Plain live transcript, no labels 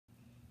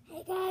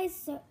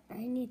guys, so I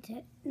need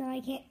to, no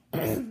I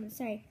can't,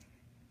 sorry,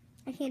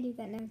 I can't do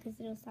that now because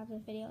it'll stop the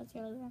video, it's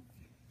really loud.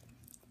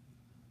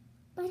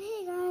 But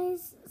hey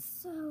guys,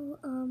 so,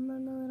 I'm a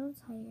little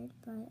tired,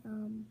 but,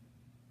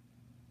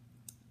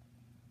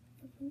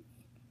 okay,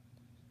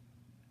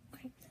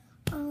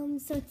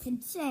 so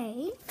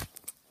today,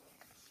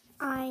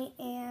 I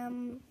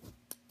am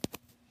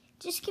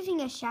just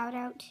giving a shout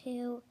out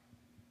to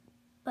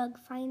Bug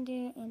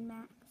Finder and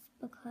Max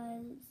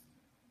because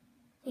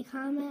they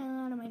comment a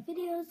lot on my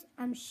videos.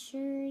 I'm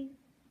sure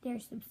they're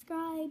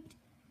subscribed.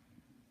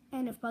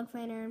 And if Bug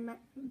Finder and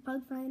Max,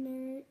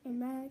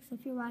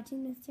 if you're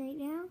watching this right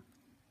now,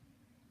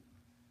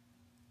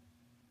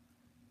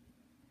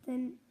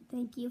 then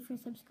thank you for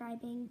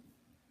subscribing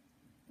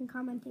and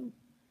commenting.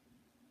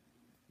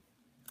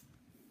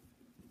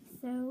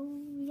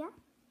 So yeah,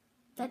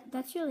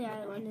 that's really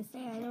all I wanted to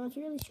say. I know it's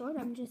really short.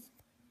 I'm just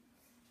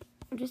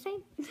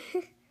saying.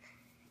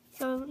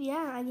 So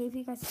yeah, I gave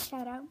you guys a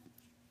shout out.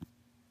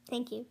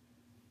 Thank you.